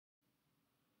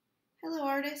Hello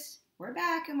artists, we're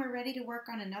back and we're ready to work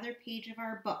on another page of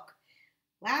our book.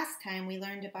 Last time we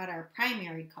learned about our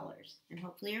primary colors, and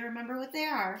hopefully you remember what they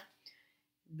are.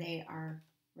 They are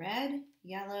red,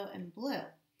 yellow, and blue.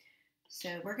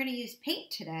 So we're going to use paint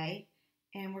today,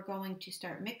 and we're going to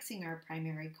start mixing our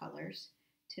primary colors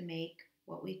to make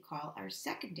what we call our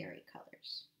secondary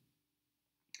colors.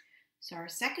 So our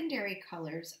secondary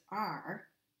colors are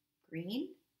green,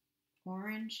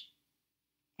 orange,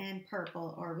 and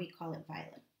purple, or we call it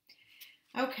violet.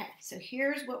 Okay, so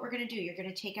here's what we're going to do. You're going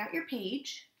to take out your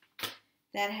page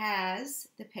that has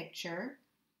the picture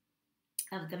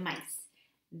of the mice.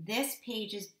 This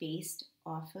page is based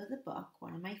off of the book,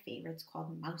 one of my favorites,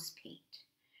 called Mouse Paint.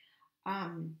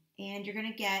 And you're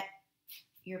going to get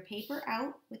your paper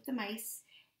out with the mice,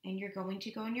 and you're going to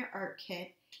go in your art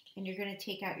kit, and you're going to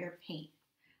take out your paint.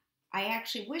 I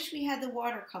actually wish we had the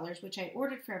watercolors, which I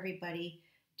ordered for everybody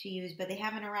to use, but they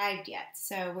haven't arrived yet.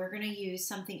 So we're going to use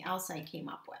something else I came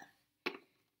up with.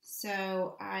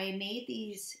 So I made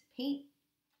these paint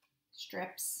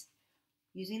strips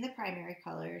using the primary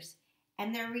colors,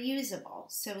 and they're reusable.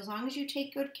 So as long as you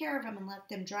take good care of them and let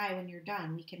them dry when you're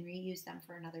done, we can reuse them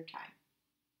for another time.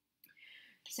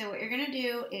 So what you're going to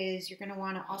do is you're going to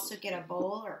want to also get a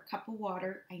bowl or a cup of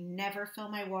water. I never fill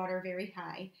my water very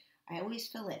high. I always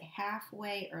fill it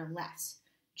halfway or less,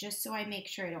 just so I make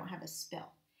sure I don't have a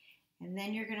spill. And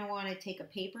then you're going to want to take a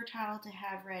paper towel to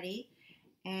have ready,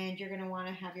 and you're going to want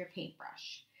to have your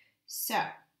paintbrush. So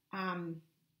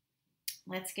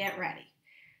let's get ready.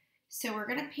 So we're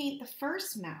going to paint the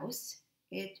first mouse.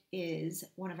 It is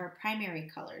one of our primary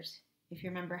colors. If you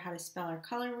remember how to spell our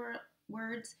color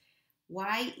words,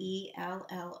 Y-E-L-L-O-W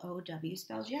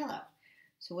spells yellow.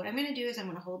 So what I'm going to do is I'm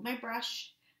going to hold my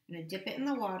brush, I'm going to dip it in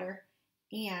the water,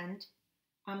 and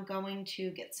I'm going to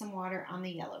get some water on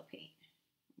the yellow paint.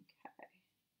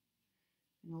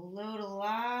 I'm going to load a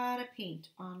lot of paint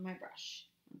on my brush.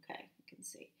 Okay, you can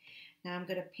see. Now I'm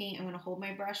going to paint, I'm going to hold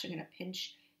my brush, I'm going to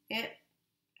pinch it,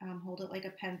 hold it like a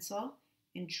pencil,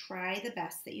 and try the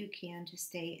best that you can to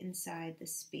stay inside the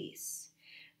space.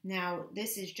 Now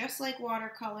this is just like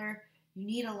watercolor. You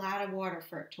need a lot of water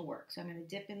for it to work. So I'm going to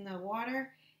dip in the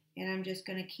water, and I'm just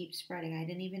going to keep spreading. I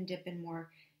didn't even dip in more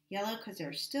yellow because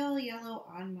there's still yellow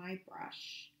on my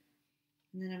brush.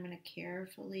 And then I'm going to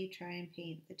carefully try and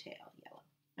paint the tail yellow.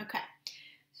 Okay,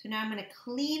 so now I'm going to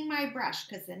clean my brush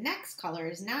because the next color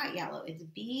is not yellow. It's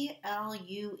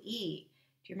B-L-U-E.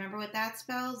 Do you remember what that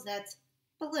spells? That's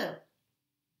blue.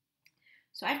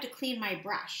 So I have to clean my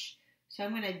brush. So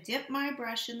I'm going to dip my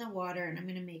brush in the water, and I'm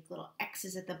going to make little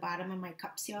X's at the bottom of my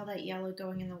cup. See all that yellow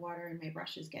going in the water, and my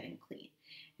brush is getting clean.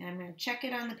 And I'm going to check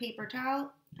it on the paper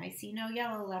towel. I see no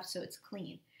yellow left, so it's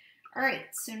clean. All right,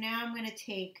 so now I'm going to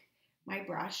take my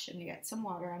brush, I'm going to get some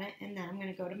water on it, and then I'm going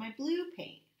to go to my blue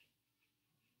paint.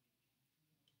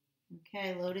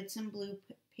 Okay, I loaded some blue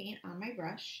paint on my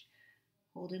brush,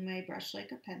 holding my brush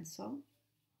like a pencil.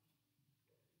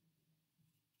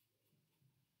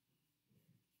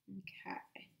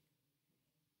 Okay,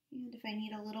 and if I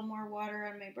need a little more water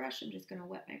on my brush, I'm just going to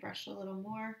wet my brush a little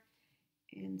more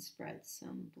and spread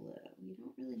some blue. You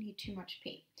don't really need too much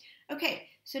paint. Okay,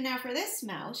 so now for this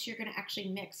mouse, you're going to actually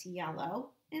mix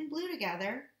yellow and blue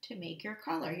together to make your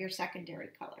color, your secondary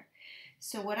color.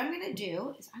 So what I'm going to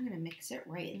do is I'm going to mix it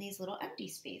right in these little empty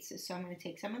spaces. So I'm going to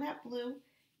take some of that blue.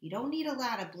 You don't need a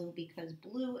lot of blue because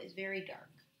blue is very dark.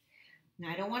 Now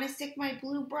I don't want to stick my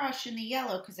blue brush in the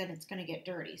yellow because then it's going to get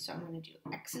dirty. So I'm going to do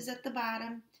X's at the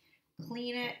bottom,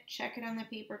 clean it, check it on the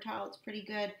paper towel. It's pretty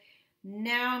good.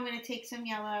 Now I'm going to take some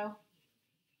yellow,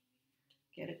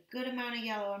 get a good amount of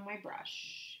yellow on my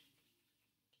brush.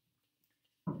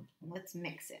 Let's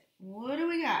mix it. What do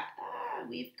we got?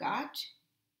 We've got,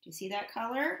 do you see that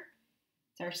color?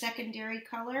 It's our secondary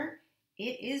color.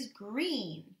 It is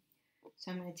green.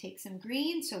 So I'm going to take some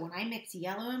green. So when I mix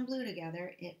yellow and blue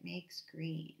together, it makes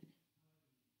green.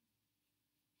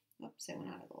 Oops, I went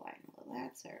out of the line. Well,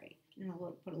 that's all right. And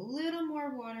I'll put a little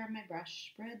more water on my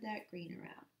brush. Spread that green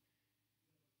around.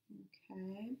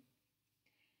 Okay.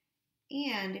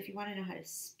 And if you want to know how to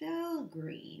spell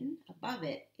green, above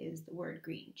it is the word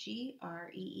green.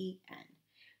 G-R-E-E-N.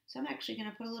 So I'm actually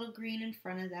going to put a little green in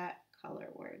front of that color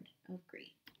word of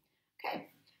green. Okay.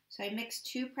 So I mixed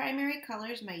two primary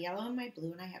colors, my yellow and my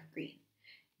blue, and I have green.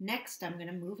 Next, I'm going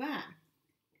to move on.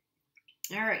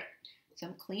 All right. So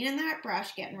I'm cleaning that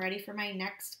brush, getting ready for my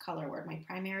next color word, my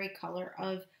primary color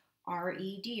of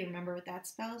R-E-D. Remember what that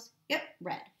spells? Yep,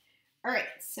 red. All right,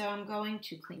 so I'm going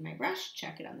to clean my brush,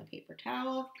 check it on the paper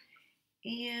towel,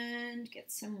 and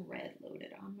get some red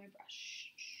loaded on my brush.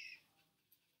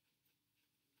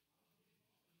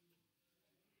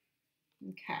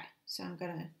 Okay, So I'm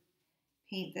going to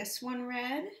paint this one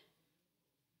red.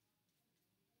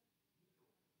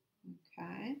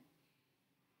 Okay.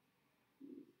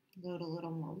 Load a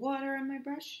little more water on my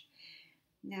brush.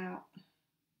 Now,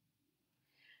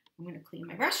 I'm going to clean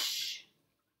my brush.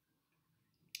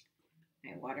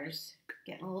 My water's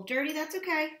getting a little dirty, that's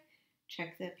okay.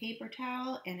 Check the paper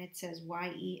towel and it says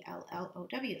YELLOW.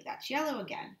 That's yellow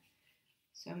again.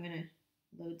 So I'm going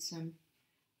to load some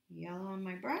yellow on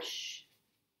my brush.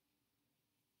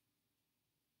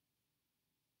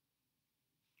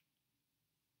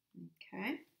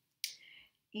 Okay.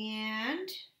 And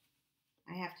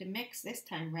I have to mix this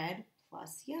time red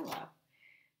plus yellow.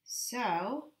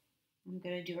 So I'm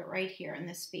going to do it right here in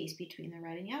the space between the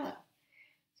red and yellow.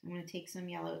 So I'm going to take some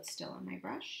yellow, it's still on my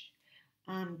brush.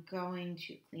 I'm going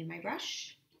to clean my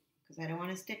brush because I don't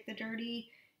want to stick the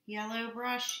dirty yellow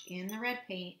brush in the red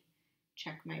paint.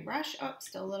 Check my brush. Oh,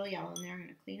 still a little yellow in there. I'm going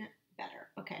to clean it better.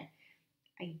 Okay.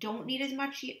 I don't need as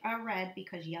much red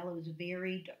because yellow is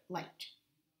very light.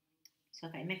 So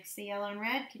if I mix the yellow and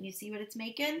red, can you see what it's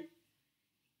making?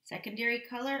 Secondary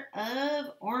color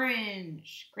of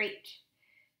orange. Great.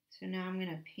 So now I'm going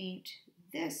to paint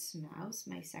this mouse,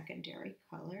 my secondary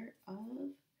color of,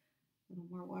 a little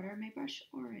more water on my brush,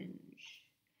 orange.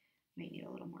 Might need a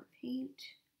little more paint.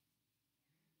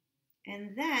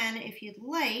 And then if you'd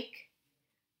like,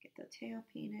 get the tail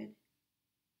painted.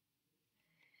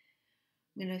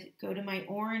 I'm going to go to my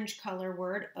orange color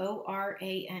word,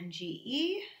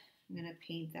 O-R-A-N-G-E. I'm going to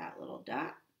paint that little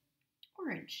dot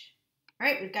orange. All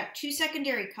right, we've got two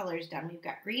secondary colors done. We've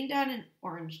got green done and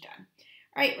orange done.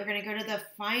 All right, we're going to go to the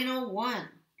final one.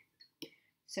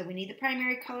 So we need the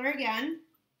primary color again.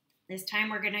 This time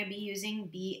we're going to be using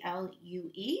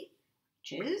B-L-U-E,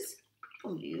 which is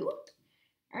blue.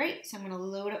 All right, so I'm going to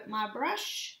load up my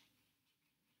brush.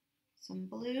 Some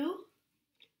blue.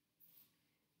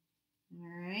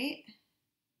 All right.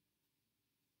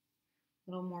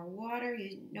 A little more water.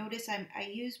 You notice I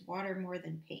use water more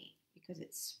than paint because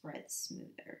it spreads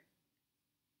smoother.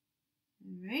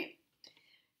 All right.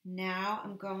 Now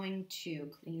I'm going to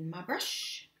clean my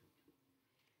brush.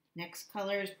 Next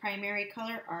color is primary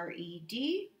color,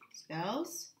 R-E-D,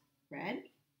 spells red.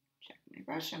 Check my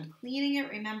brush. I'm cleaning it,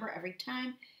 remember, every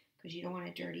time because you don't want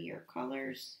to dirty your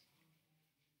colors.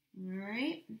 All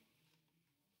right.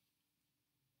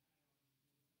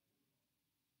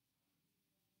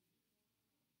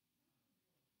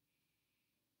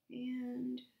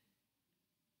 And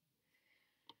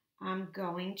I'm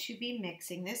going to be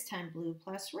mixing this time blue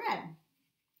plus red.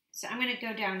 So I'm going to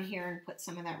go down here and put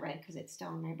some of that red because it's still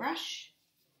on my brush.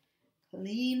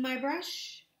 Clean my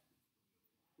brush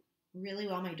really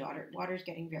well. My water's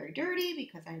getting very dirty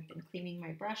because I've been cleaning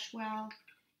my brush well.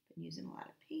 Been using a lot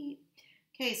of paint.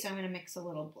 Okay, so I'm going to mix a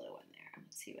little blue in there.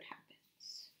 Let's see what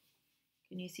happens.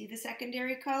 Can you see the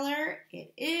secondary color?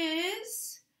 It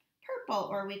is purple,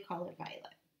 or we call it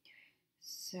violet.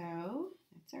 So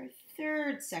that's our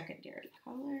third secondary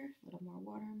color. A little more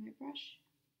water on my brush.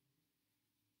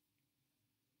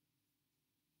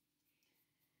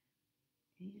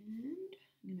 And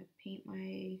I'm going to paint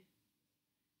my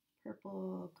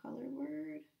purple color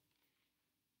word,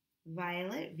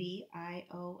 violet,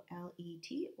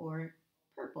 V-I-O-L-E-T, or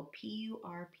purple,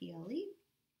 P-U-R-P-L-E.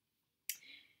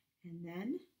 And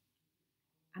then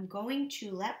I'm going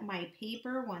to let my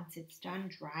paper, once it's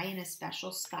done, dry in a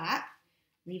special spot.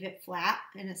 Leave it flat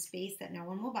in a space that no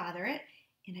one will bother it.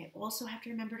 And I also have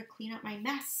to remember to clean up my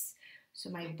mess.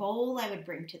 So my bowl I would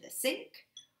bring to the sink,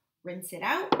 rinse it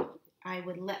out. I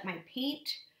would let my paint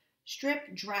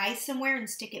strip dry somewhere and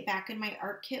stick it back in my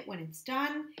art kit when it's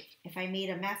done. If I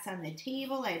made a mess on the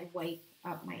table, I'd wipe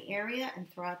up my area and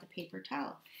throw out the paper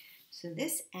towel. So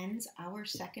this ends our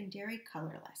secondary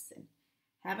color lesson.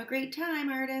 Have a great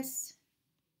time, artists.